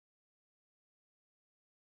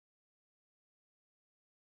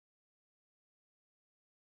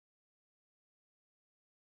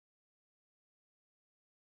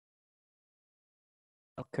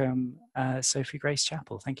Welcome, Sophie-Grace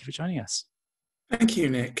Chappell. Thank you for joining us. Thank you,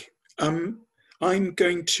 Nick. I'm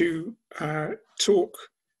going to talk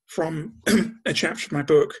from a chapter of my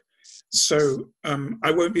book, so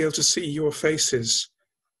I won't be able to see your faces.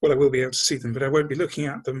 Well, I will be able to see them, but I won't be looking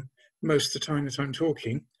at them most of the time that I'm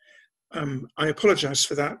talking. I apologise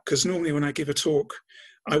for that, because normally when I give a talk,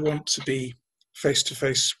 I want to be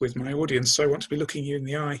face-to-face with my audience, so I want to be looking you in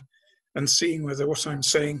the eye and seeing whether what I'm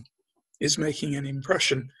saying is making an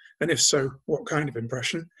impression, and if so, what kind of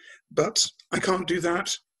impression. But I can't do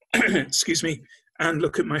that, excuse me, and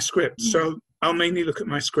look at my script. So I'll mainly look at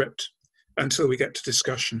my script until we get to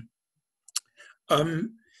discussion.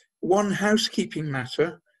 One housekeeping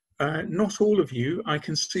matter, not all of you, I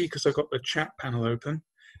can see because I've got the chat panel open,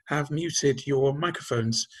 have muted your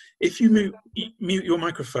microphones. If you mute your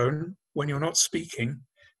microphone when you're not speaking,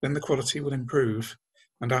 then the quality will improve,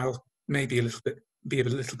 and I'll maybe be a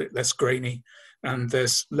little bit less grainy, and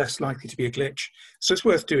there's less likely to be a glitch. So it's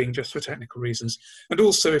worth doing just for technical reasons. And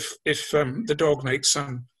also, if the dog makes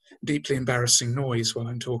some deeply embarrassing noise while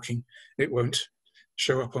I'm talking, it won't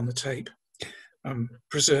show up on the tape.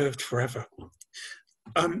 Preserved forever.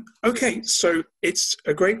 Okay, so it's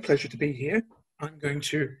a great pleasure to be here. I'm going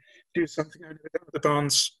to do something I've never done at the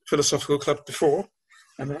Barnes Philosophical Club before,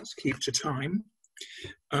 and that's keep to time.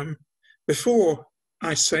 Before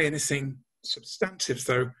I say anything substantive,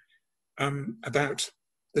 though, about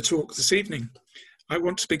the talk this evening, I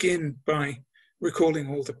want to begin by recalling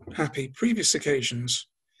all the happy previous occasions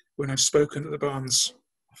when I've spoken at the Barnes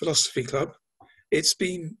Philosophy Club. It's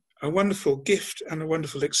been a wonderful gift and a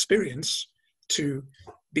wonderful experience to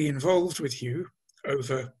be involved with you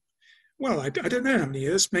over, well, I don't know how many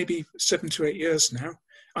years, maybe 7 to 8 years now.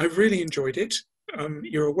 I've really enjoyed it.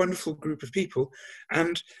 You're a wonderful group of people.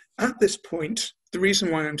 And at this point, the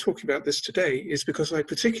reason why I'm talking about this today is because I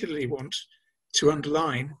particularly want to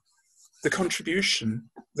underline the contribution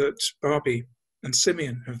that Barbie and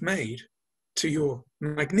Simeon have made to your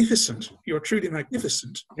truly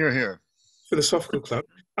magnificent Here, here. Philosophical Club.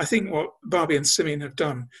 I think what Barbie and Simeon have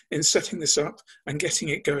done in setting this up and getting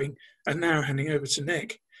it going and now handing over to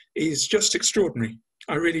Nick is just extraordinary.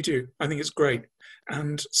 I really do. I think it's great.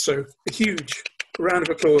 And so a huge round of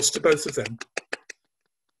applause to both of them.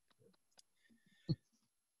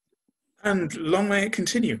 And long may it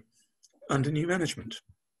continue under new management.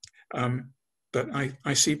 But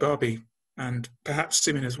I see Barbie and perhaps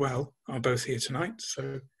Simeon as well are both here tonight.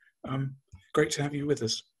 So great to have you with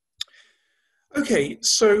us. Okay,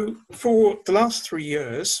 so for the last 3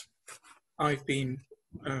 years, I've been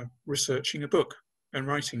researching a book and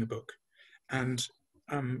writing a book. And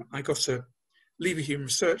I got a Leverhulme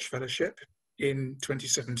Research Fellowship in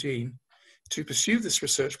 2017 to pursue this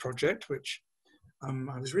research project, which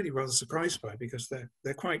I was really rather surprised by because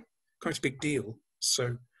they're quite a big deal.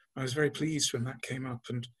 So I was very pleased when that came up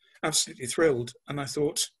and absolutely thrilled. And I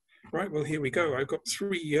thought, right, well, here we go. I've got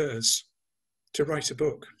 3 years to write a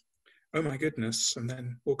book. Oh my goodness, and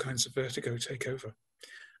then all kinds of vertigo take over.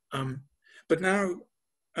 But now,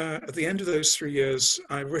 at the end of those 3 years,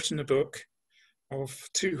 I've written a book of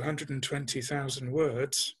 220,000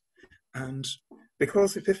 words, and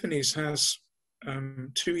because Epiphanies has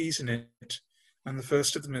 2 E's in it, and the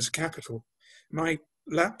first of them is a capital, my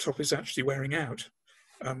laptop is actually wearing out,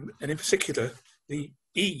 and in particular, the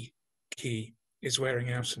E key is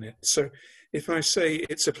wearing out in it. So if I say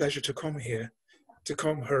it's a pleasure to come here, to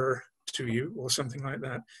come her to you, or something like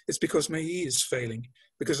that, it's because my E is failing,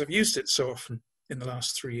 because I've used it so often in the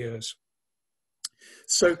last 3 years.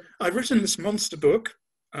 So I've written this monster book.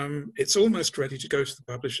 It's almost ready to go to the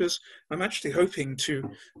publishers. I'm actually hoping to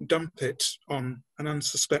dump it on an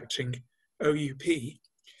unsuspecting OUP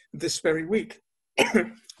this very week.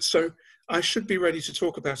 So I should be ready to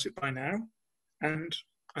talk about it by now, and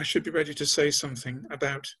I should be ready to say something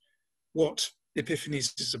about what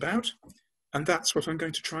Epiphanies is about. And that's what I'm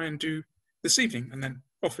going to try and do this evening. And then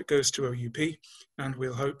off it goes to OUP, and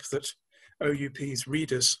we'll hope that OUP's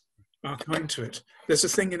readers are kind to it. There's a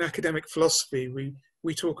thing in academic philosophy,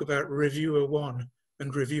 we talk about reviewer 1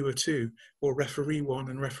 and reviewer 2, or referee 1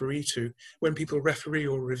 and referee 2. When people referee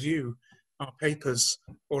or review our papers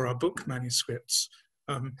or our book manuscripts,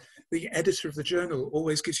 the editor of the journal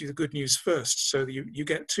always gives you the good news first. So you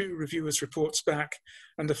get 2 reviewers' reports back,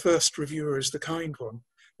 and the first reviewer is the kind one.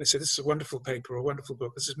 They say, this is a wonderful paper or a wonderful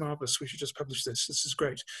book. This is marvelous. We should just publish this. This is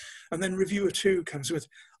great. And then reviewer 2 comes with,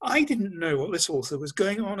 I didn't know what this author was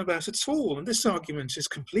going on about at all. And this argument is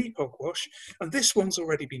complete hogwash. And this one's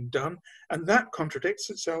already been done. And that contradicts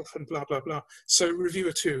itself and blah, blah, blah. So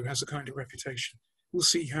reviewer 2 has a kind of reputation. We'll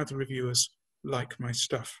see how the reviewers like my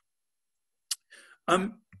stuff.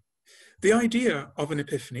 The idea of an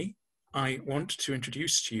epiphany I want to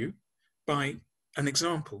introduce to you by an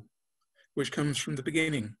example, which comes from the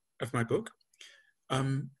beginning of my book.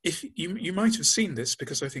 If you might have seen this,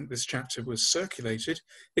 because I think this chapter was circulated.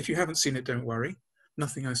 If you haven't seen it, don't worry.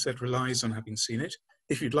 Nothing I said relies on having seen it.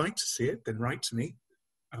 If you'd like to see it, then write to me.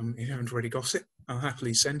 If you haven't already got it, I'll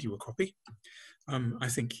happily send you a copy. I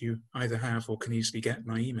think you either have or can easily get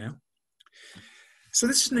my email. So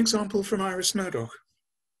this is an example from Iris Murdoch.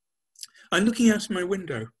 I'm looking out of my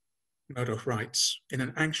window, Murdoch writes, in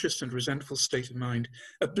an anxious and resentful state of mind,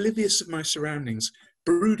 oblivious of my surroundings,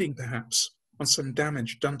 brooding perhaps on some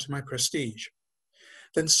damage done to my prestige.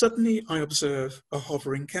 Then suddenly I observe a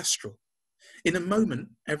hovering kestrel. In a moment,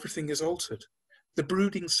 everything is altered. The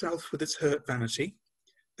brooding self with its hurt vanity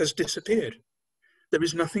has disappeared. There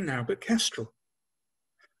is nothing now but kestrel.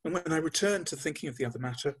 And when I return to thinking of the other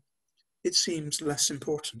matter, it seems less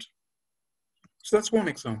important. So that's one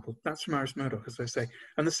example. That's from Iris Murdoch, as I say.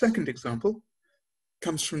 And the second example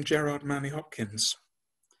comes from Gerard Manley Hopkins.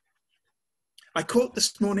 I caught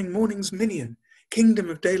this morning morning's minion, kingdom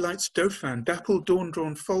of daylight's dauphin, dappled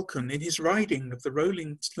dawn-drawn falcon, in his riding of the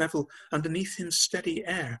rolling level underneath him steady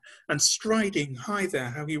air, and striding high there,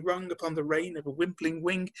 how he rung upon the rein of a wimpling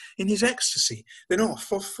wing in his ecstasy, then off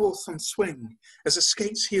forth on swing, as a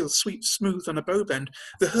skate's heel sweeps smooth on a bow bend,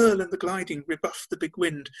 the hurl and the gliding rebuff the big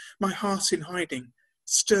wind, my heart in hiding,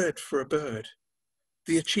 stirred for a bird,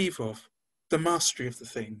 the achieve of, the mastery of the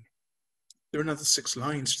thing. There are another 6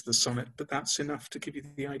 lines to the sonnet, but that's enough to give you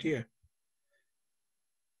the idea.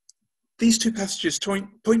 These 2 passages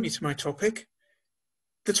point me to my topic.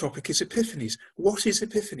 The topic is Epiphanies. What is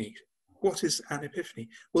Epiphany? What is an epiphany?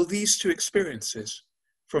 Well, these 2 experiences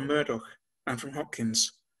from Murdoch and from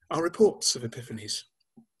Hopkins are reports of epiphanies.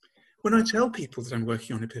 When I tell people that I'm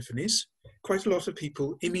working on epiphanies, quite a lot of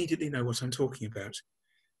people immediately know what I'm talking about.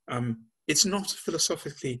 It's not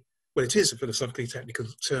philosophically, well, it is a philosophically technical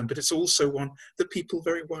term, but it's also one that people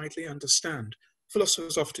very widely understand.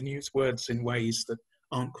 Philosophers often use words in ways that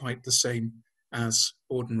aren't quite the same as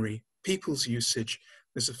ordinary people's usage.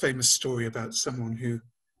 There's a famous story about someone who,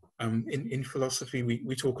 in philosophy,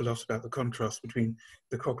 we talk a lot about the contrast between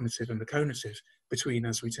the cognitive and the conative, between,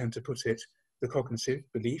 as we tend to put it, the cognitive,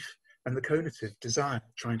 belief, and the conative, desire,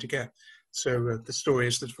 trying to get. So the story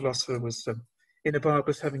is that the philosopher was in a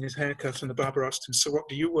barber's having his hair cut, and the barber asked him, so what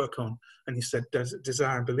do you work on? And he said,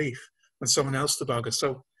 desire and belief. And someone else, the barber,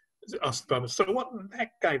 asked the barber, so what, that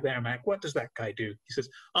guy there, Mac, what does that guy do? He says,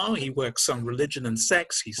 oh, he works on religion and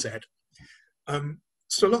sex, he said.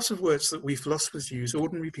 So lots of words that we philosophers use,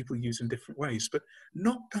 ordinary people use in different ways, but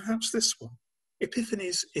not perhaps this one.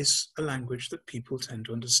 Epiphanies is a language that people tend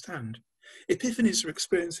to understand. Epiphanies are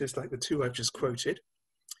experiences like the 2 I've just quoted.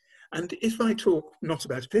 And if I talk not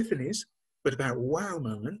about epiphanies, but about wow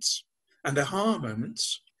moments and aha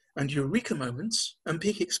moments and eureka moments and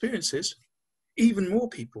peak experiences, even more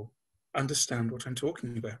people understand what I'm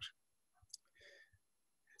talking about.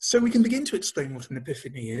 So we can begin to explain what an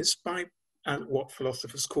epiphany is by what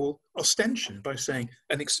philosophers call ostension, by saying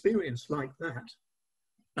an experience like that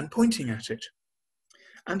and pointing at it.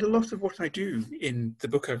 And a lot of what I do in the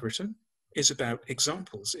book I've written is about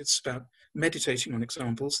examples. It's about meditating on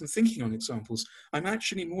examples and thinking on examples. I'm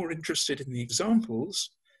actually more interested in the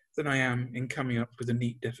examples than I am in coming up with a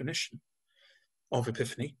neat definition of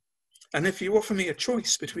epiphany. And if you offer me a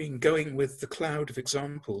choice between going with the cloud of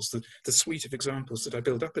examples, the suite of examples that I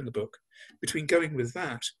build up in the book, between going with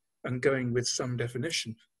that and going with some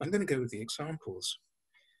definition, I'm going to go with the examples.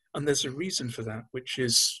 And there's a reason for that, which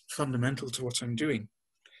is fundamental to what I'm doing.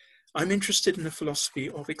 I'm interested in a philosophy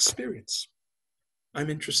of experience. I'm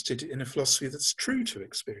interested in a philosophy that's true to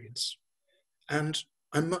experience. And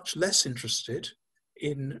I'm much less interested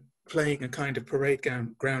in playing a kind of parade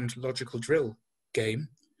ground logical drill game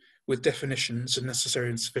with definitions and necessary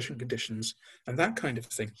and sufficient conditions and that kind of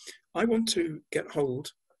thing. I want to get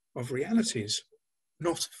hold of realities,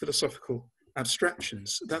 not philosophical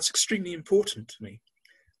abstractions. That's extremely important to me.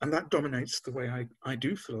 And that dominates the way I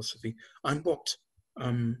do philosophy. I'm what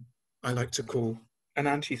I like to call an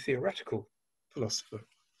anti-theoretical philosopher,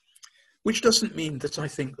 which doesn't mean that I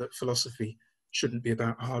think that philosophy shouldn't be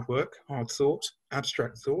about hard work, hard thought,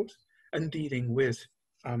 abstract thought, and dealing with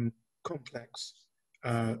complex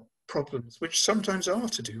problems, which sometimes are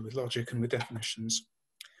to do with logic and with definitions.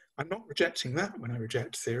 I'm not rejecting that when I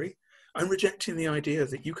reject theory. I'm rejecting the idea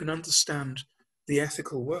that you can understand the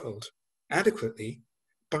ethical world adequately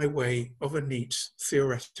by way of a neat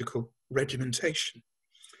theoretical regimentation.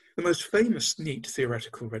 The most famous neat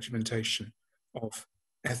theoretical regimentation of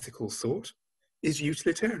ethical thought is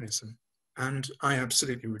utilitarianism. and I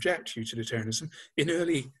absolutely reject utilitarianism. In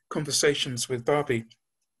early conversations with Barbie,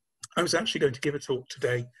 I was actually going to give a talk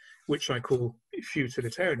today, which I call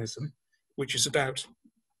Futilitarianism, which is about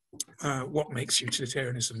what makes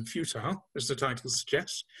utilitarianism futile, as the title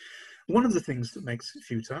suggests. One of the things that makes it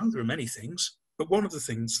futile, there are many things, but one of the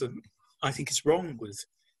things that I think is wrong with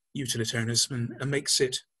utilitarianism and makes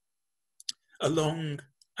it a long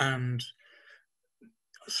and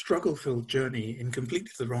struggle-filled journey in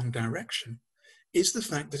completely the wrong direction is the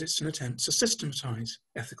fact that it's an attempt to systematize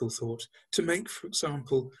ethical thought, to make, for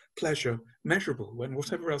example, pleasure measurable, when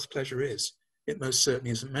whatever else pleasure is, it most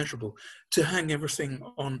certainly isn't measurable, to hang everything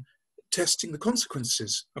on testing the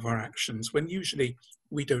consequences of our actions, when usually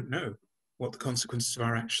we don't know what the consequences of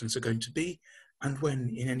our actions are going to be, and when,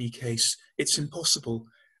 in any case, it's impossible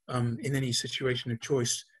in any situation of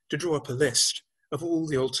choice to draw up a list of all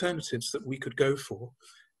the alternatives that we could go for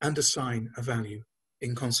and assign a value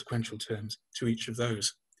in consequential terms to each of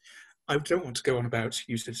those. I don't want to go on about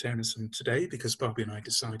utilitarianism today because Barbie and I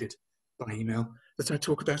decided by email that I'd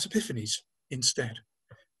talk about Epiphanies instead.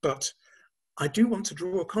 But I do want to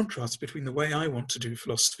draw a contrast between the way I want to do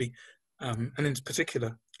philosophy, and in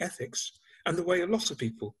particular ethics, and the way a lot of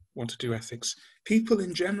people want to do ethics. People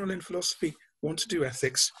in general in philosophy want to do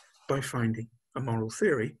ethics by finding a moral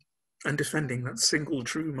theory and defending that single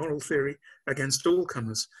true moral theory against all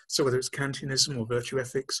comers. So whether it's Kantianism or virtue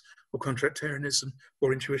ethics or contractarianism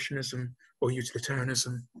or intuitionism or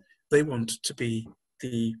utilitarianism, they want to be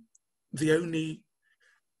the only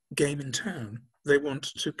game in town. They want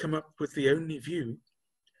to come up with the only view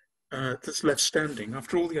that's left standing.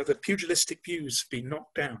 After all the other pugilistic views have been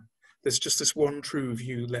knocked down, there's just this one true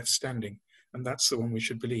view left standing, and that's the one we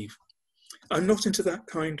should believe. I'm not into that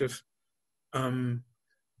kind of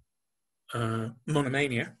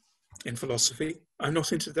monomania in philosophy. I'm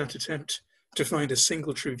not into that attempt to find a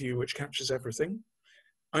single true view which captures everything.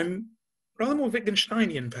 I'm rather more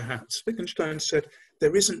Wittgensteinian, perhaps. Wittgenstein said,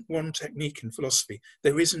 there isn't one technique in philosophy.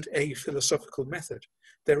 There isn't a philosophical method.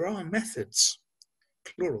 There are methods,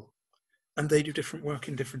 plural, and they do different work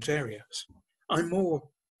in different areas. I'm more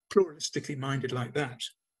pluralistically minded like that.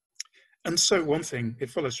 And so one thing, it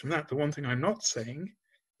follows from that, the one thing I'm not saying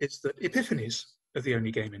is that Epiphanies are the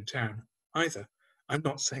only game in town either. I'm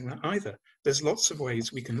not saying that either. There's lots of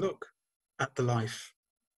ways we can look at the life,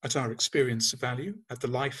 at our experience of value, at the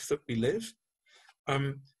life that we live.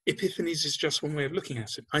 Epiphanies is just one way of looking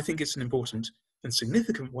at it. I think it's an important and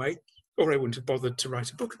significant way, or I wouldn't have bothered to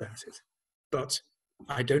write a book about it. But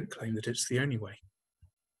I don't claim that it's the only way.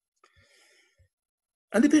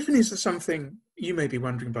 And epiphanies are something you may be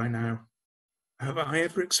wondering by now. Have I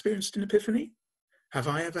ever experienced an epiphany? Have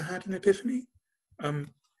I ever had an epiphany?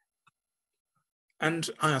 And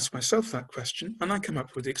I ask myself that question, and I come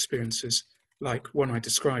up with experiences like one I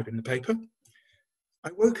describe in the paper.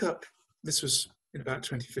 I woke up, this was in about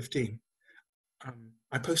 2015.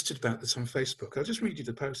 I posted about this on Facebook. I'll just read you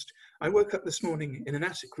the post. I woke up this morning in an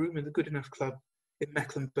attic room in the Good Enough Club in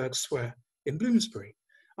Mecklenburg Square in Bloomsbury.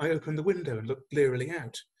 I opened the window and looked blearily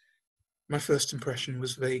out. My first impression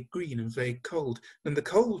was vague green and vague cold, and the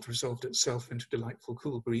cold resolved itself into a delightful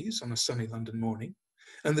cool breeze on a sunny London morning,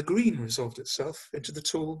 and the green resolved itself into the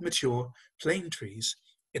tall, mature, plane trees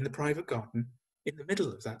in the private garden in the middle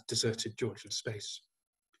of that deserted Georgian space.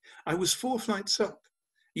 I was 4 flights up,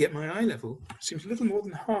 yet my eye level seemed a little more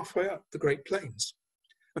than halfway up the Great Plains,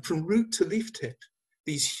 and from root to leaf tip,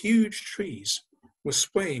 these huge trees were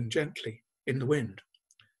swaying gently in the wind,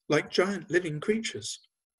 like giant living creatures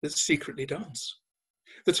that secretly dance.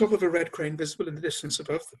 The top of a red crane visible in the distance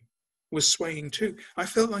above them was swaying too. I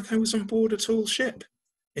felt like I was on board a tall ship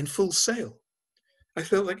in full sail. I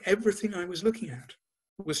felt like everything I was looking at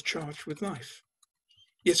was charged with life.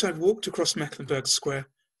 Yet I'd walked across Mecklenburg Square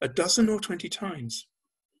a dozen or 20 times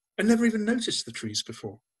and never even noticed the trees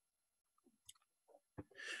before.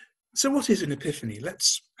 So what is an epiphany?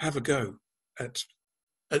 Let's have a go at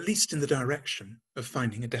least in the direction of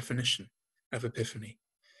finding a definition of epiphany.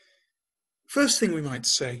 First thing we might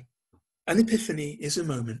say, an epiphany is a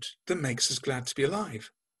moment that makes us glad to be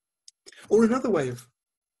alive. Or another way of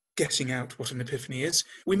getting out what an epiphany is,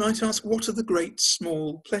 we might ask, what are the great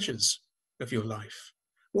small pleasures of your life?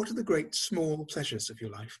 What are the great small pleasures of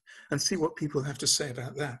your life? And see what people have to say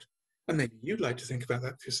about that. And maybe you'd like to think about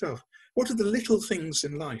that for yourself. What are the little things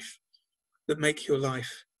in life that make your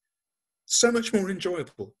life so much more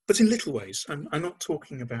enjoyable, but in little ways? I'm not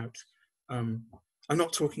talking about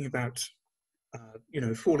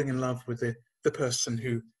falling in love with the person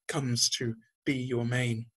who comes to be your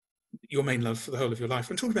main love for the whole of your life.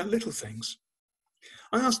 I'm talking about little things.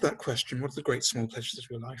 I asked that question, what are the great small pleasures of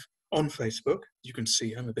your life? on Facebook. You can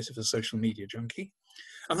see I'm a bit of a social media junkie.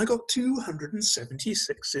 And I got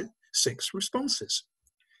 276 responses,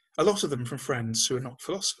 a lot of them from friends who are not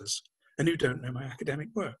philosophers and who don't know my academic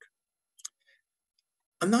work.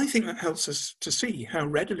 And I think that helps us to see how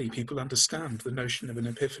readily people understand the notion of an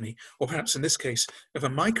epiphany, or perhaps in this case, of a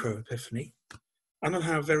micro-epiphany, and on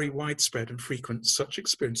how very widespread and frequent such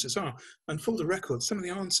experiences are. And for the record, some of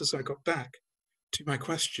the answers I got back to my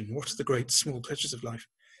question, what are the great small pleasures of life?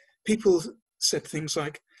 People said things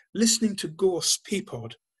like, listening to gorse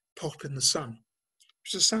peapod pop in the sun,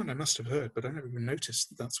 which is a sound I must have heard, but I never even noticed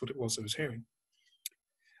that that's what it was I was hearing.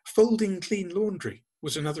 Folding clean laundry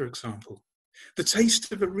was another example. The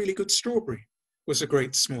taste of a really good strawberry was a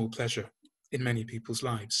great small pleasure in many people's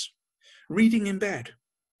lives. Reading in bed,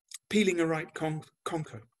 peeling a ripe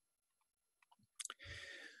conco.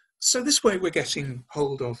 So this way we're getting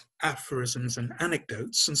hold of aphorisms and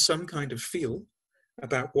anecdotes and some kind of feel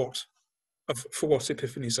about for what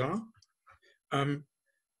epiphanies are.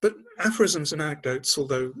 But aphorisms and anecdotes,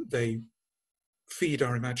 although they feed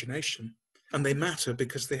our imagination, and they matter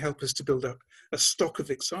because they help us to build up a stock of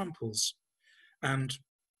examples. And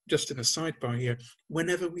just in a sidebar here,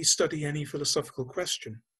 whenever we study any philosophical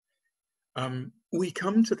question, we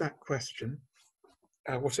come to that question,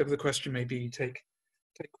 whatever the question may be, take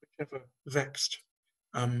whichever vexed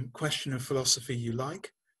question of philosophy you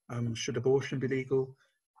like. Should abortion be legal?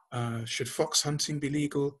 Should fox hunting be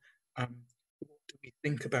legal? What do we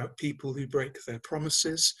think about people who break their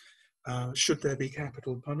promises? Should there be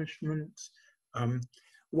capital punishment?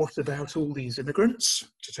 What about all these immigrants?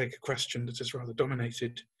 To take a question that has rather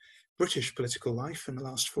dominated British political life in the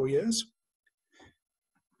last 4 years.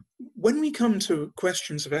 When we come to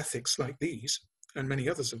questions of ethics like these, and many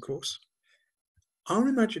others, of course, our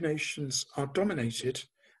imaginations are dominated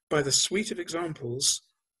by the suite of examples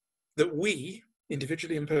that we,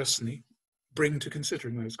 individually and personally, bring to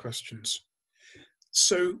considering those questions.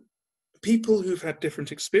 So people who've had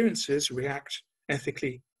different experiences react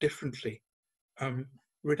ethically differently,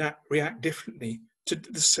 react differently to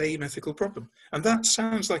the same ethical problem. And that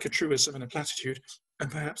sounds like a truism and a platitude,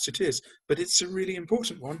 and perhaps it is, but it's a really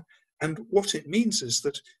important one. And what it means is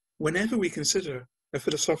that whenever we consider a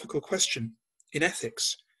philosophical question in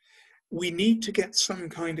ethics, we need to get some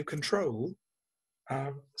kind of control,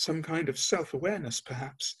 some kind of self-awareness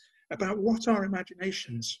perhaps, about what our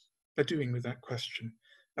imaginations are doing with that question,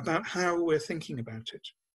 about how we're thinking about it.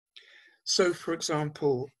 So, for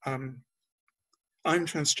example, I'm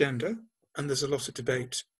transgender, and there's a lot of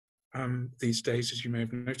debate these days, as you may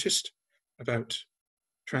have noticed, about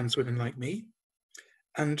trans women like me.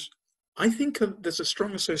 And I think there's a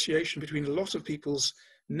strong association between a lot of people's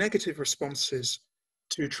negative responses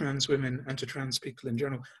to trans women and to trans people in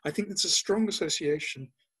general. I think there's a strong association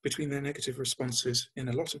between their negative responses in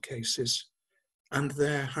a lot of cases and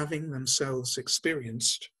their having themselves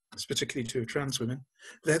experienced, particularly to trans women,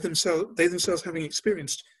 they themselves having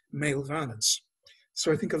experienced male violence.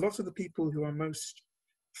 So I think a lot of the people who are most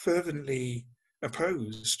fervently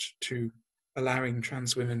opposed to allowing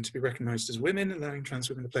trans women to be recognised as women, allowing trans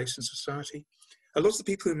women a place in society, a lot of the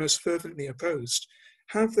people who are most fervently opposed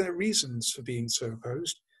have their reasons for being so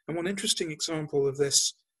opposed. And one interesting example of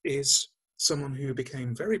this is someone who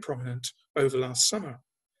became very prominent over last summer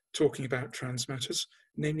talking about trans matters,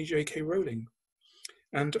 namely J.K. Rowling.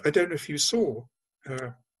 And I don't know if you saw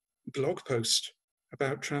her blog post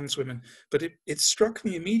about trans women, but it struck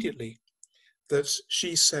me immediately that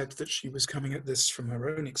she said that she was coming at this from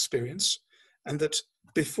her own experience, and that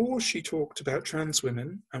before she talked about trans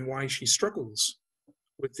women and why she struggles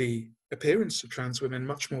with the appearance of trans women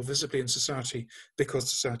much more visibly in society because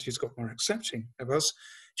society has got more accepting of us,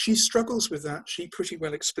 she struggles with that, she pretty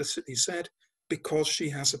well explicitly said, because she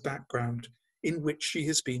has a background in which she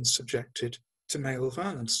has been subjected to male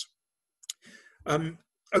violence.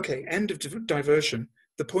 Okay, end of diversion.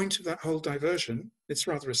 The point of that whole diversion, it's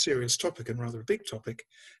rather a serious topic and rather a big topic,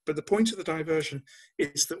 but the point of the diversion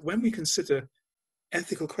is that when we consider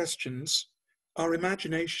ethical questions, our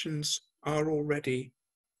imaginations are already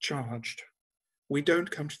charged. We don't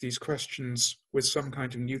come to these questions with some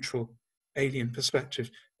kind of neutral alien perspective.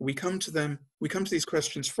 We come to these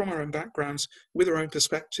questions from our own backgrounds, with our own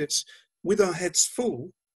perspectives, with our heads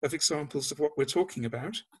full of examples of what we're talking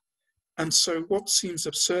about. And so what seems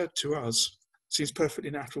absurd to us seems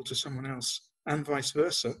perfectly natural to someone else, and vice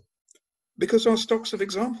versa, because our stocks of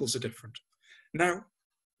examples are different. Now,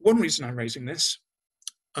 one reason I'm raising this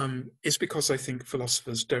is because I think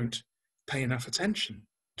philosophers don't pay enough attention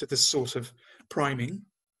to this sort of priming,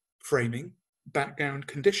 framing, background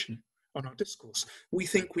condition on our discourse. We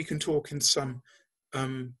think we can talk in some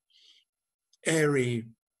airy,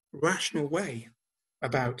 rational way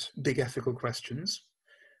about big ethical questions,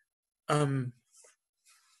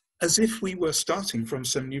 as if we were starting from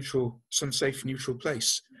some safe neutral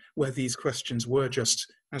place where these questions were just,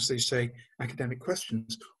 as they say, academic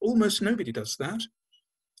questions. Almost nobody does that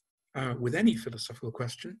with any philosophical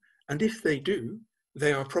question, and if they do,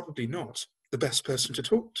 they are probably not the best person to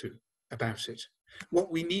talk to about it.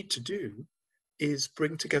 What we need to do is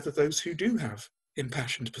bring together those who do have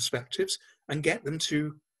impassioned perspectives and get them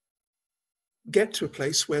to get to a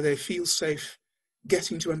place where they feel safe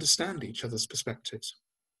getting to understand each other's perspectives.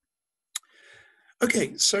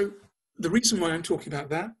 Okay, so the reason why I'm talking about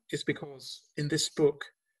that is because in this book,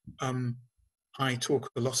 I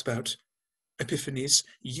talk a lot about Epiphanies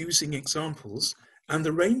using examples, and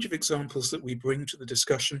the range of examples that we bring to the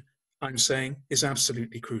discussion, I'm saying, is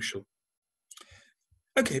absolutely crucial.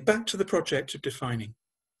 Okay, back to the project of defining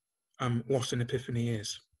what an epiphany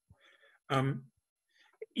is.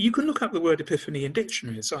 You can look up the word epiphany in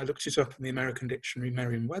dictionaries. I looked it up in the American dictionary,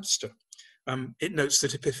 Merriam-Webster. It notes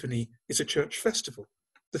that Epiphany is a church festival.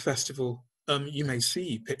 The festival, you may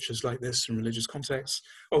see pictures like this in religious contexts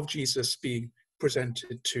of Jesus being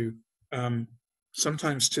presented to,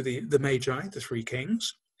 sometimes to the Magi, the three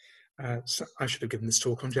kings. So I should have given this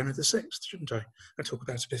talk on January the 6th, shouldn't I? I talk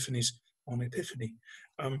about epiphanies on Epiphany.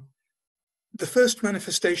 The first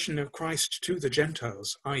manifestation of Christ to the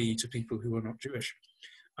Gentiles, i.e. to people who are not Jewish.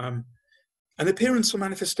 An appearance or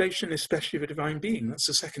manifestation, especially of a divine being. That's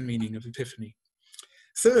the second meaning of epiphany.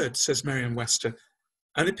 Third, says Merriam-Webster,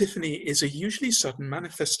 an epiphany is a usually sudden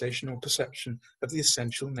manifestation or perception of the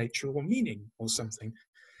essential nature or meaning or something.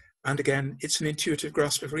 And again, it's an intuitive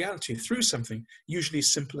grasp of reality through something, usually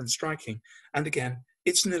simple and striking. And again,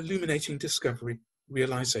 it's an illuminating discovery,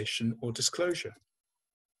 realization, or disclosure.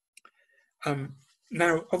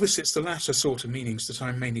 Now, obviously, it's the latter sort of meanings that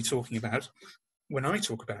I'm mainly talking about when I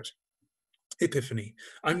talk about Epiphany.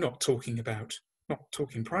 I'm not talking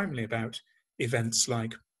primarily about events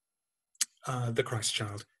like the Christ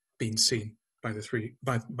child being seen by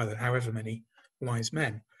the however many wise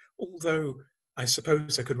men. Although I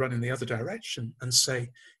suppose I could run in the other direction and say,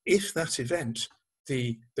 if that event,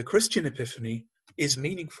 the Christian Epiphany, is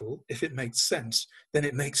meaningful, if it makes sense, then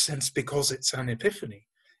it makes sense because it's an epiphany.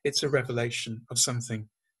 It's a revelation of something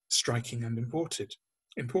striking and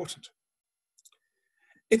important.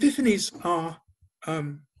 Epiphanies are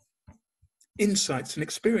insights and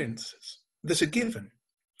experiences that are given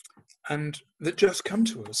and that just come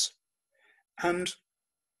to us. And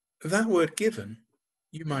that word given,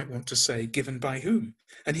 you might want to say given by whom?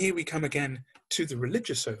 And here we come again to the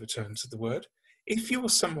religious overtones of the word. If you're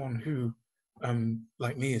someone who,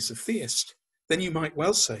 like me, is a theist, then you might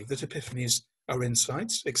well say that epiphanies are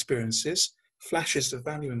insights, experiences, flashes of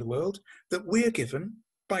value in the world that we're given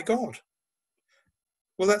by God.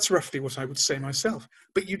 Well, that's roughly what I would say myself,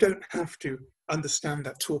 but you don't have to understand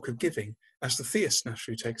that talk of giving, as the theist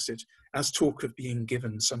naturally takes it, as talk of being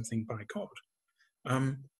given something by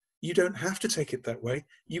God. You don't have to take it that way.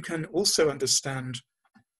 You can also understand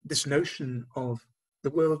this notion of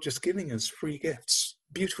the world just giving us free gifts,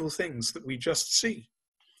 beautiful things that we just see,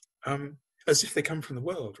 as if they come from the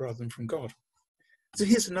world rather than from God. So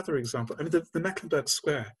here's another example. I mean, the Mecklenburg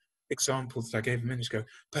Square example that I gave a minute ago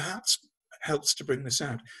perhaps helps to bring this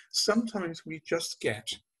out. Sometimes we just get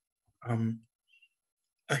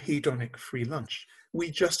a hedonic free lunch. We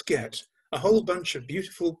just get a whole bunch of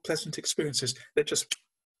beautiful, pleasant experiences that just,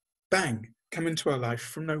 bang, come into our life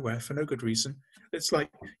from nowhere for no good reason. It's like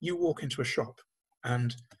you walk into a shop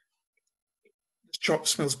and the shop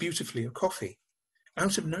smells beautifully of coffee.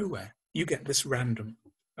 Out of nowhere, you get this random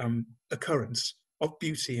occurrence of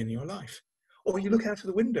beauty in your life. Or you look out of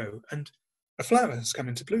the window and a flower has come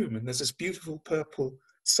into bloom and there's this beautiful purple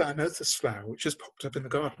cyanothes flower which has popped up in the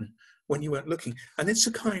garden when you weren't looking. And it's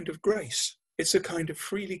a kind of grace. It's a kind of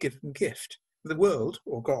freely given gift. The world,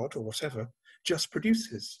 or God, or whatever, just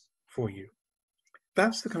produces for you.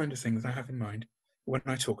 That's the kind of thing that I have in mind when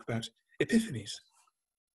I talk about epiphanies.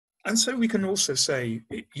 And so we can also say,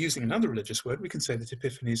 using another religious word, we can say that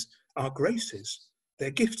epiphanies are graces.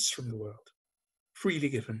 They're gifts from the world, freely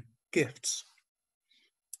given gifts.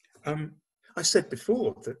 I said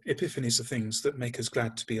before that epiphanies are things that make us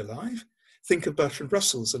glad to be alive. Think of Bertrand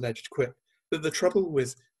Russell's alleged quip that the trouble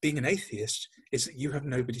with being an atheist is that you have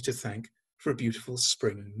nobody to thank for a beautiful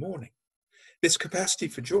spring morning. This capacity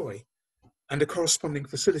for joy and a corresponding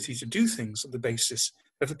facility to do things on the basis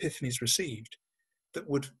of epiphanies received that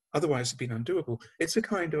would otherwise have been undoable, it's a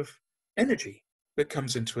kind of energy that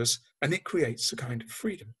comes into us and it creates a kind of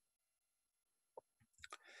freedom.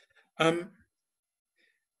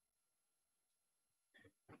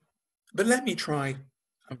 But let me try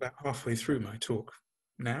I'm about halfway through my talk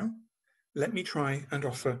now. Let me try and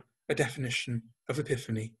offer a definition of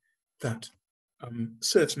epiphany that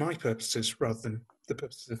serves my purposes rather than the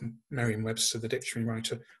purposes of Merriam-Webster, the dictionary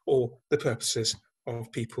writer, or the purposes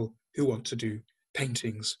of people who want to do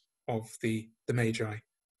paintings of the Magi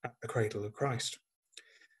at the cradle of Christ.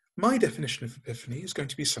 My definition of epiphany is going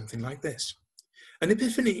to be something like this. An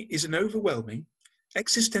epiphany is an overwhelming,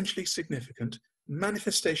 existentially significant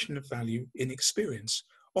manifestation of value in experience,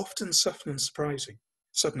 often sudden and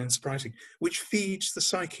surprising, which feeds the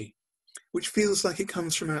psyche, which feels like it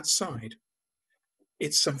comes from outside.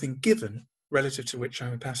 It's something given relative to which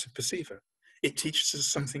I'm a passive perceiver. It teaches us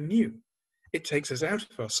something new. It takes us out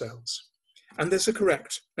of ourselves. And there's a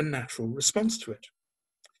correct and natural response to it.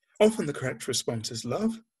 Often the correct response is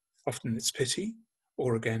love, often it's pity,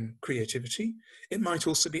 or again, creativity. It might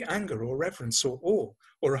also be anger or reverence or awe,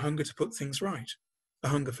 or a hunger to put things right, a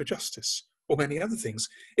hunger for justice, or many other things.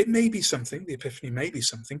 It may be something, the epiphany may be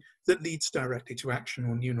something that leads directly to action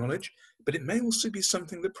or new knowledge, but it may also be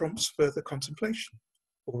something that prompts further contemplation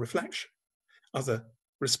or reflection. Other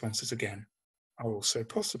responses, again, are also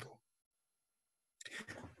possible.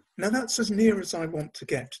 Now that's as near as I want to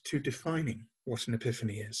get to defining what an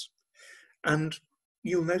epiphany is. And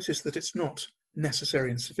you'll notice that it's not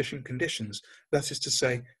necessary and sufficient conditions. That is to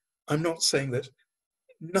say, I'm not saying that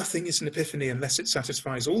nothing is an epiphany unless it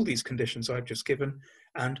satisfies all these conditions I've just given,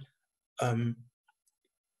 and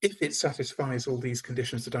if it satisfies all these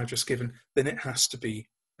conditions that I've just given, then it has to be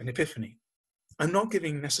an epiphany. I'm not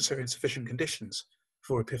giving necessary and sufficient conditions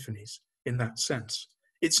for epiphanies in that sense.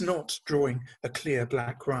 It's not drawing a clear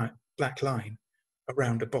black line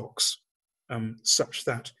around a box such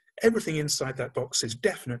that everything inside that box is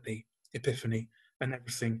definitely epiphany and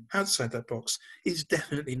everything outside that box is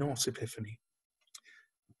definitely not epiphany.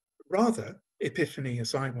 Rather, epiphany,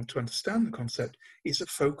 as I want to understand the concept, is a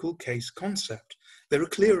focal case concept. There are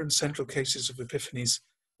clear and central cases of epiphanies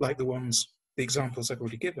like the examples I've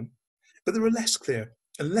already given, but there are less clear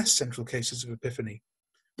and less central cases of epiphany,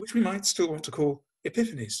 which we might still want to call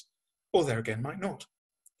epiphanies, or there again might not.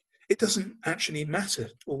 It doesn't actually matter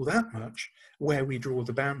all that much where we draw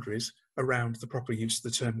the boundaries around the proper use of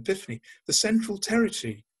the term epiphany. The central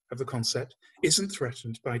territory of the concept isn't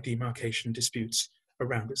threatened by demarcation disputes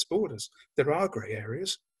around its borders. There are grey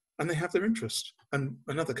areas, and they have their interest. And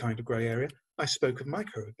another kind of grey area, I spoke of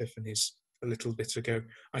micro-epiphanies a little bit ago.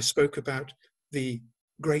 I spoke about the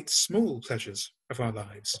great small pleasures of our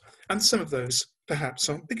lives, and some of those perhaps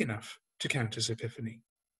aren't big enough to count as epiphany.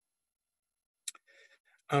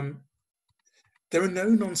 There are no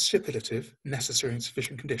non-stipulative, necessary and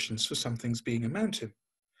sufficient conditions for something's being a mountain.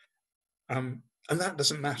 And that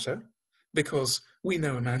doesn't matter, because we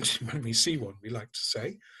know a mountain when we see one, we like to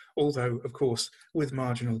say, although, of course, with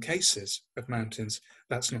marginal cases of mountains,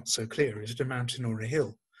 that's not so clear. Is it a mountain or a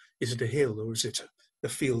hill? Is it a hill or is it a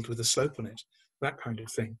field with a slope on it? That kind of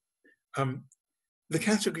thing. The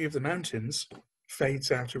category of the mountains fades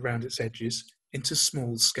out around its edges into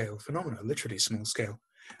small-scale phenomena, literally small-scale.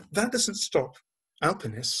 That doesn't stop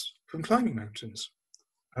alpinists from climbing mountains.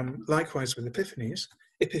 Likewise with epiphanies,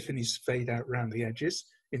 epiphanies fade out around the edges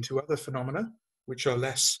into other phenomena, which are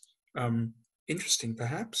less interesting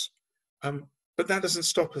perhaps, but that doesn't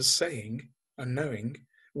stop us saying and knowing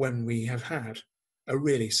when we have had a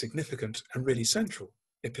really significant and really central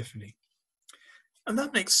epiphany. And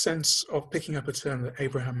that makes sense of picking up a term that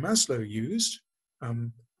Abraham Maslow used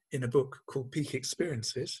in a book called Peak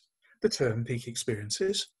Experiences, the term peak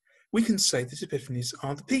experiences. We can say that epiphanies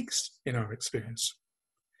are the peaks in our experience.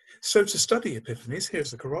 So to study epiphanies,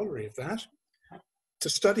 here's the corollary of that. To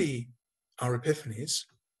study our epiphanies,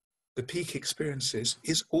 the peak experiences,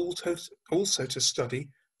 is also to study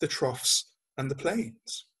the troughs and the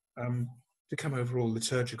plains. To come over all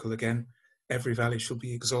liturgical again, every valley shall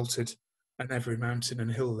be exalted and every mountain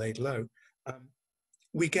and hill laid low.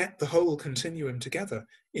 We get the whole continuum together.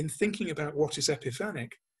 In thinking about what is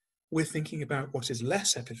epiphanic, we're thinking about what is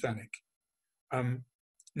less epiphanic,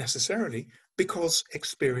 necessarily, because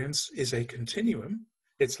experience is a continuum.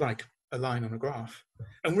 It's like a line on a graph.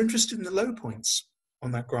 And we're interested in the low points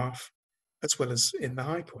on that graph, as well as in the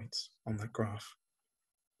high points on that graph.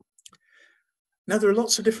 Now, there are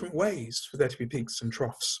lots of different ways for there to be peaks and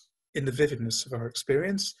troughs in the vividness of our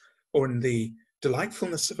experience, or in the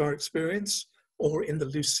delightfulness of our experience, or in the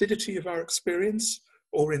lucidity of our experience,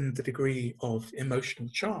 or in the degree of emotional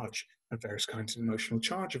charge, and various kinds of emotional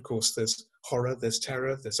charge. Of course, there's horror, there's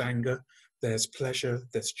terror, there's anger, there's pleasure,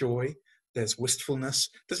 there's joy, there's wistfulness.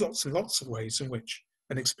 There's lots and lots of ways in which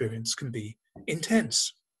an experience can be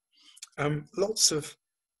intense. Lots of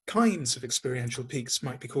kinds of experiential peaks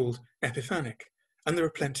might be called epiphanic. And there are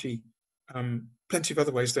plenty of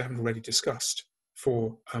other ways they haven't already discussed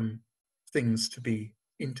for things to be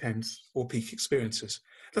intense or peak experiences.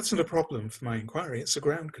 That's not a problem for my inquiry, it's a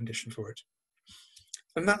ground condition for it.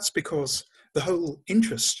 And that's because the whole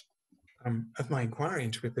interest of my inquiry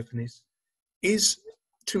into epiphanies is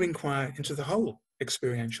to inquire into the whole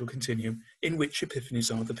experiential continuum in which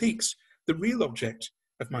epiphanies are the peaks. The real object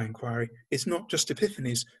of my inquiry is not just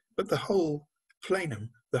epiphanies, but the whole planum,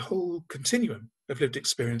 the whole continuum of lived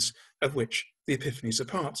experience of which the epiphanies are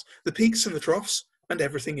parts, the peaks and the troughs and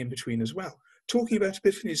everything in between as well. Talking about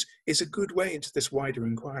epiphanies is a good way into this wider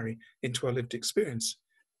inquiry into our lived experience,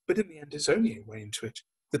 but in the end it's only a way into it.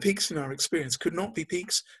 The peaks in our experience could not be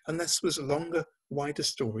peaks unless there was a longer, wider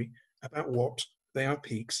story about what they are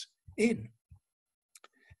peaks in.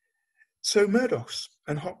 So Murdoch's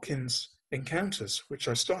and Hopkins' encounters, which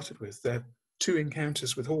I started with, their two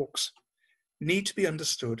encounters with hawks, need to be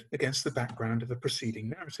understood against the background of a preceding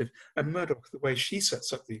narrative. And Murdoch, the way she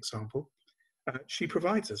sets up the example, she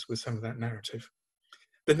provides us with some of that narrative.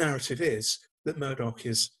 The narrative is that Murdoch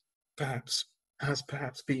has perhaps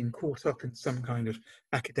been caught up in some kind of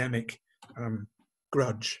academic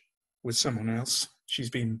grudge with someone else.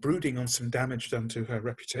 She's been brooding on some damage done to her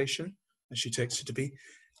reputation, as she takes it to be.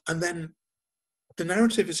 And then the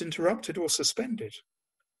narrative is interrupted or suspended.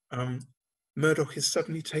 Murdoch is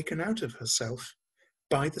suddenly taken out of herself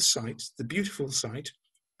by the sight, the beautiful sight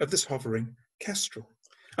of this hovering kestrel.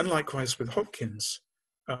 And likewise with Hopkins,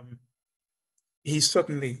 he's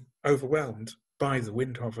suddenly overwhelmed by the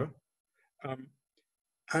wind hover.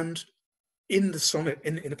 And in the sonnet,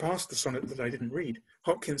 in a part of the sonnet that I didn't read,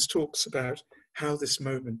 Hopkins talks about how this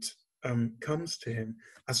moment comes to him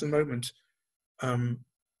as a moment.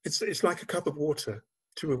 It's like a cup of water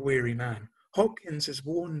to a weary man. Hopkins is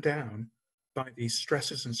worn down by these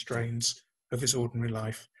stresses and strains of his ordinary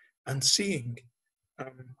life, and seeing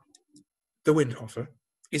the wind hover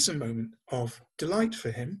is a moment of delight for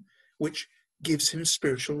him, which gives him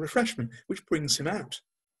spiritual refreshment, which brings him out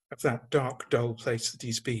of that dark, dull place that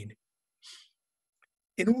he's been.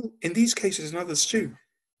 In these cases and others too,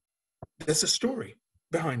 there's a story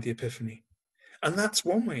behind the epiphany. And that's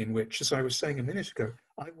one way in which, as I was saying a minute ago,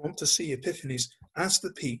 I want to see epiphanies as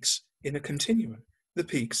the peaks in a continuum, the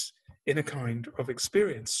peaks in a kind of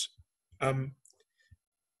experience.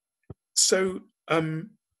 So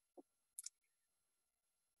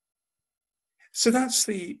that's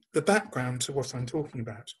the background to what I'm talking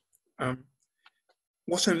about.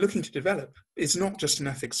 What I'm looking to develop is not just an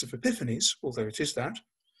ethics of epiphanies, although it is that,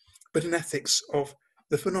 but an ethics of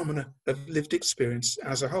the phenomena of lived experience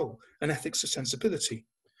as a whole, an ethics of sensibility.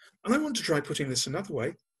 And I want to try putting this another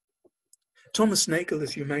way. Thomas Nagel,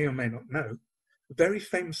 as you may or may not know, very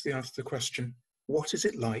famously asked the question, what is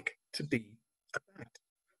it like to be a bat?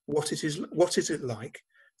 What is it like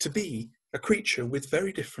to be a creature with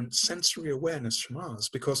very different sensory awareness from ours?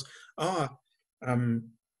 Because our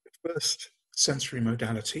first sensory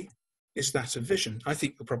modality is that of vision. I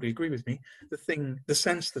think you'll probably agree with me. The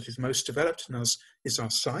sense that is most developed in us is our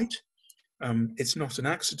sight. It's not an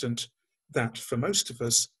accident that for most of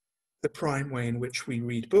us, the prime way in which we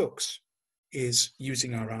read books is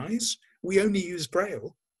using our eyes. We only use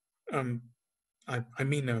Braille. I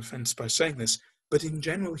mean no offense by saying this, but in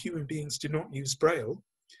general, human beings do not use Braille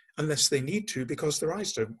unless they need to because their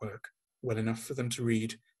eyes don't work well enough for them to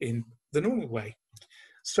read in the normal way.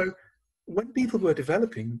 So when people were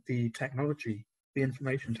developing the technology, the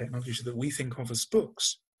information technology that we think of as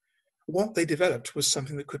books, what they developed was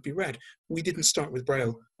something that could be read. We didn't start with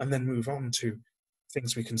Braille and then move on to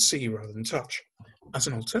things we can see rather than touch. As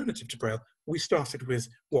an alternative to Braille, we started with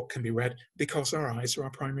what can be read because our eyes are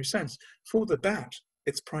our primary sense. For the bat,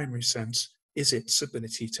 its primary sense is its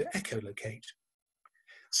ability to echolocate.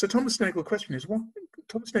 So Thomas Nagel's question is,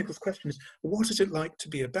 what is it like to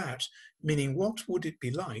be a bat? Meaning, what would it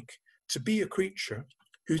be like to be a creature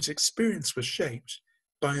whose experience was shaped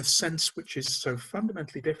by a sense which is so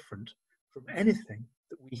fundamentally different from anything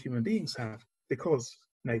that we human beings have? Because,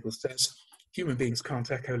 Nagel says, human beings can't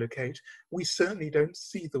echolocate. We certainly don't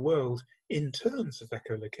see the world in terms of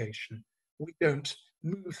echolocation. We don't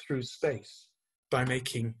move through space by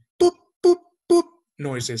making boop, boop, boop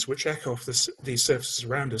noises which echo off these surfaces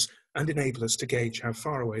around us and enable us to gauge how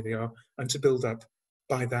far away they are and to build up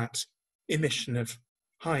by that emission of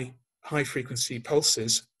high frequency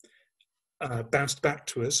pulses bounced back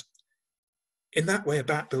to us. In that way, a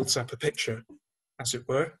bat builds up a picture, as it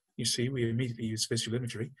were. You see, we immediately use visual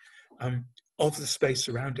imagery of the space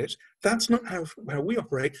around it. That's not how we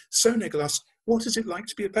operate. So Nagel asks, what is it like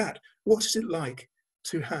to be a bat? What is it like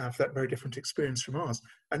to have that very different experience from ours?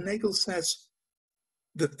 And Nagel says,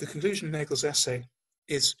 the conclusion of Nagel's essay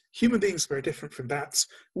is human beings are very different from bats.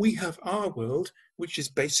 We have our world, which is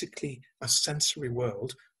basically a sensory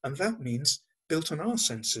world, and that means built on our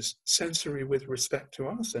senses, sensory with respect to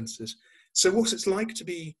our senses. So what it's like to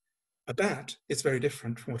be a bat is very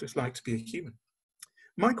different from what it's like to be a human.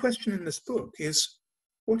 My question in this book is,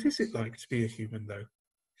 what is it like to be a human, though?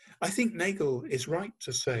 I think Nagel is right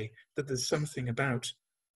to say that there's something about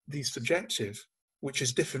the subjective which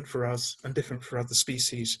is different for us and different for other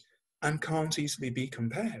species and can't easily be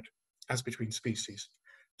compared as between species.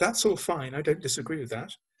 That's all fine, I don't disagree with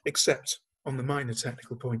that, except on the minor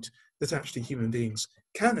technical point that actually human beings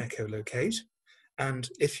can echolocate, and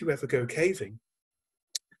if you ever go caving,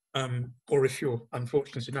 or if you're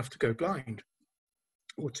unfortunate enough to go blind,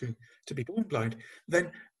 or to be born blind,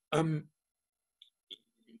 then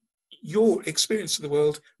your experience of the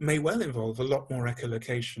world may well involve a lot more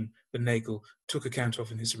echolocation than Nagel took account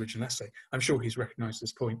of in his original essay. I'm sure he's recognised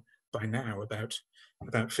this point by now,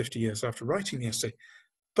 about 50 years after writing the essay.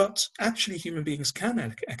 But actually human beings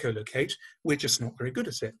can echolocate, we're just not very good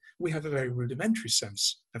at it. We have a very rudimentary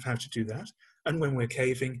sense of how to do that. And when we're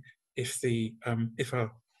caving, if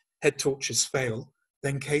our head torches fail,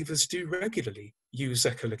 then cavers do regularly use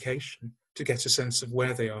echolocation to get a sense of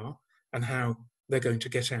where they are and how they're going to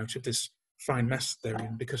get out of this fine mess they're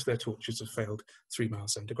in because their torches have failed 3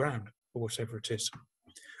 miles underground or whatever it is.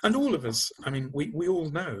 And all of us, I mean, we all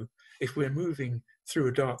know if we're moving through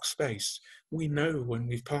a dark space, we know when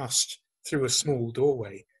we've passed through a small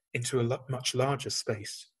doorway into a much larger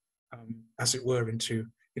space, as it were, into,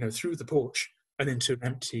 through the porch and into an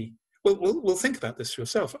empty. Well, think about this for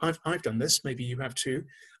yourself. I've done this. Maybe you have too.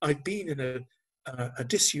 I've been in a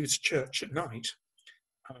disused church at night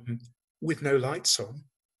with no lights on,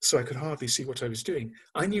 so I could hardly see what I was doing.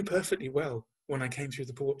 I knew perfectly well when I came through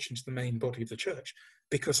the porch into the main body of the church,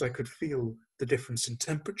 because I could feel the difference in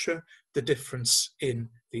temperature, the difference in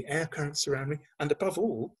the air currents around me, and above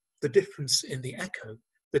all, the difference in the echo,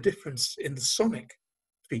 the difference in the sonic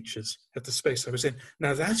features of the space I was in.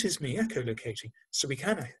 Now that is me echolocating, so we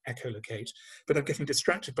can echolocate, but I'm getting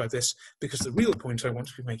distracted by this because the real point I want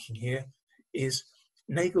to be making here is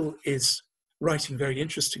Nagel is writing very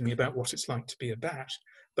interestingly about what it's like to be a bat,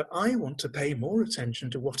 but I want to pay more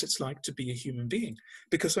attention to what it's like to be a human being,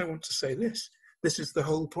 because I want to say this is the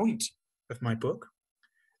whole point of my book,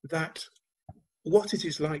 that what it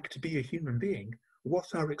is like to be a human being, what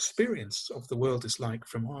our experience of the world is like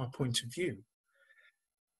from our point of view,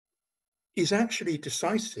 is actually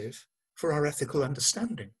decisive for our ethical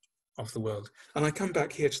understanding of the world. And I come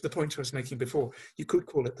back here to the point I was making before. You could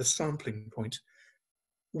call it the sampling point.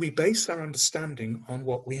 We base our understanding on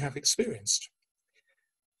what we have experienced.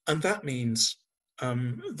 And that means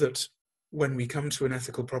that when we come to an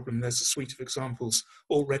ethical problem, there's a suite of examples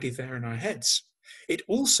already there in our heads. It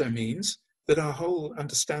also means that our whole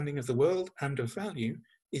understanding of the world and of value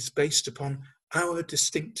is based upon our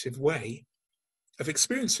distinctive way of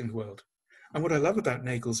experiencing the world. And what I love about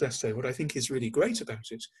Nagel's essay, what I think is really great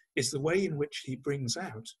about it, is the way in which he brings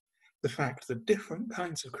out the fact that different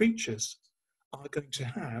kinds of creatures are going to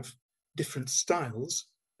have different styles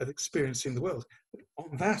of experiencing the world.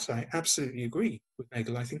 On that, I absolutely agree with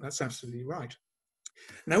Nagel. I think that's absolutely right.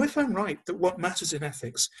 Now, if I'm right that what matters in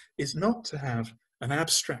ethics is not to have an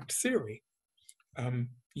abstract theory,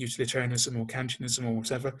 utilitarianism or Kantianism or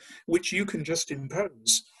whatever, which you can just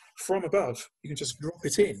impose from above, you can just drop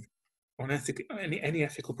it in on any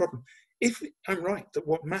ethical problem. If I'm right that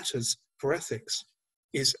what matters for ethics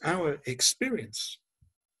is our experience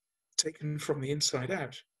taken from the inside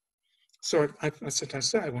out. So I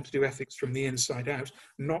sometimes say I want to do ethics from the inside out,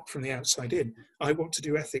 not from the outside in. I want to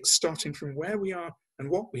do ethics starting from where we are and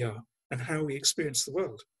what we are and how we experience the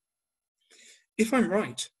world. If I'm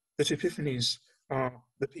right that epiphanies are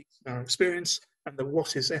the peaks in our experience and that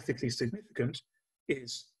what is ethically significant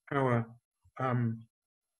is our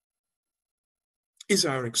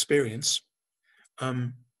experience,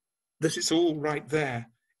 that it's all right there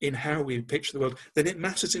in how we picture the world, then it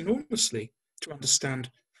matters enormously to understand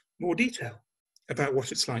more detail about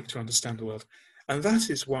what it's like to understand the world. And that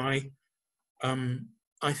is why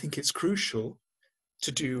I think it's crucial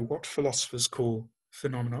to do what philosophers call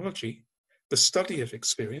phenomenology, the study of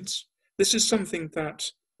experience. This is something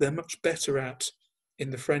that they're much better at in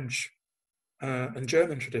the French and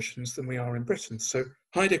German traditions than we are in Britain. So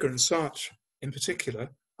Heidegger and Sartre in particular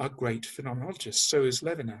are great phenomenologists. So is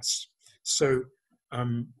Levinas. So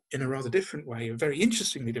in a rather different way, a very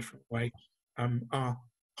interestingly different way, are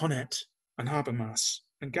Honneth and Habermas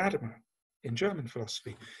and Gadamer in German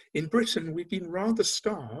philosophy. In Britain, we've been rather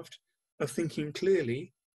starved of thinking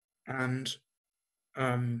clearly and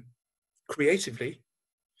creatively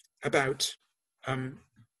about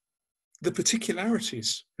the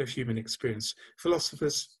particularities of human experience.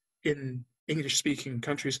 Philosophers in English-speaking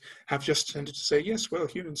countries have just tended to say, yes, well,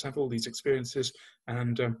 humans have all these experiences,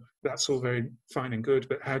 and that's all very fine and good,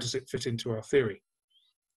 but how does it fit into our theory?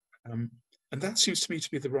 And that seems to me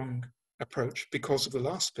to be the wrong approach because of the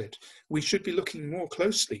last bit. We should be looking more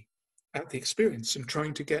closely at the experience and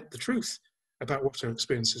trying to get the truth about what our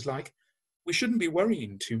experience is like. We shouldn't be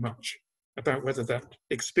worrying too much about whether that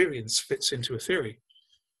experience fits into a theory.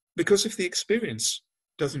 Because if the experience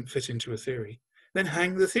doesn't fit into a theory, then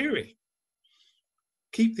hang the theory.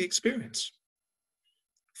 Keep the experience.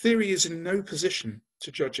 Theory is in no position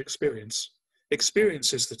to judge experience.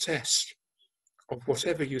 Experience is the test of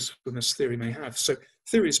whatever usefulness theory may have. So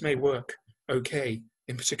theories may work okay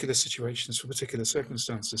in particular situations for particular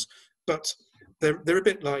circumstances, but they're a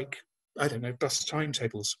bit like, I don't know, bus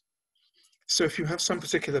timetables. So if you have some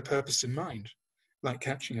particular purpose in mind, like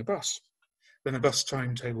catching a bus, then a bus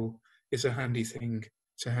timetable is a handy thing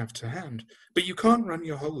to have to hand. But you can't run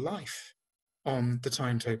your whole life on the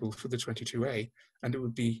timetable for the 22A, and it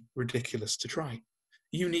would be ridiculous to try.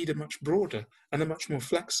 You need a much broader and a much more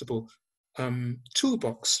flexible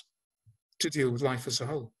toolbox to deal with life as a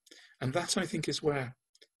whole. And that, I think, is where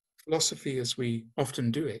philosophy, as we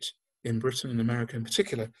often do it in Britain and America in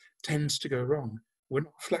particular, tends to go wrong. We're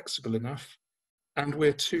not flexible enough, and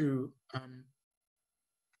we're too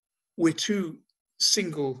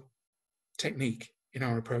single technique in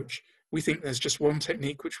our approach. We think there's just one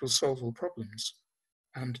technique which will solve all problems,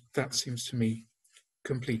 and that seems to me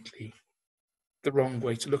completely the wrong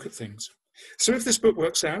way to look at things. So if this book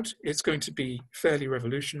works out, it's going to be fairly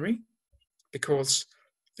revolutionary because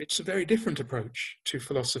it's a very different approach to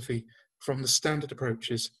philosophy from the standard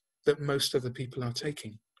approaches that most other people are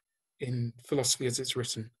taking in philosophy as it's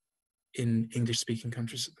written in English-speaking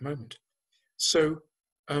countries at the moment. So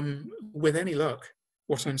with any luck,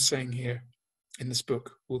 what I'm saying here in this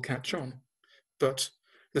book will catch on. But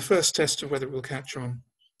the first test of whether it will catch on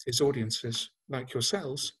is audiences like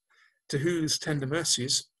yourselves, to whose tender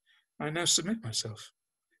mercies I now submit myself.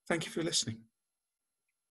 Thank you for listening.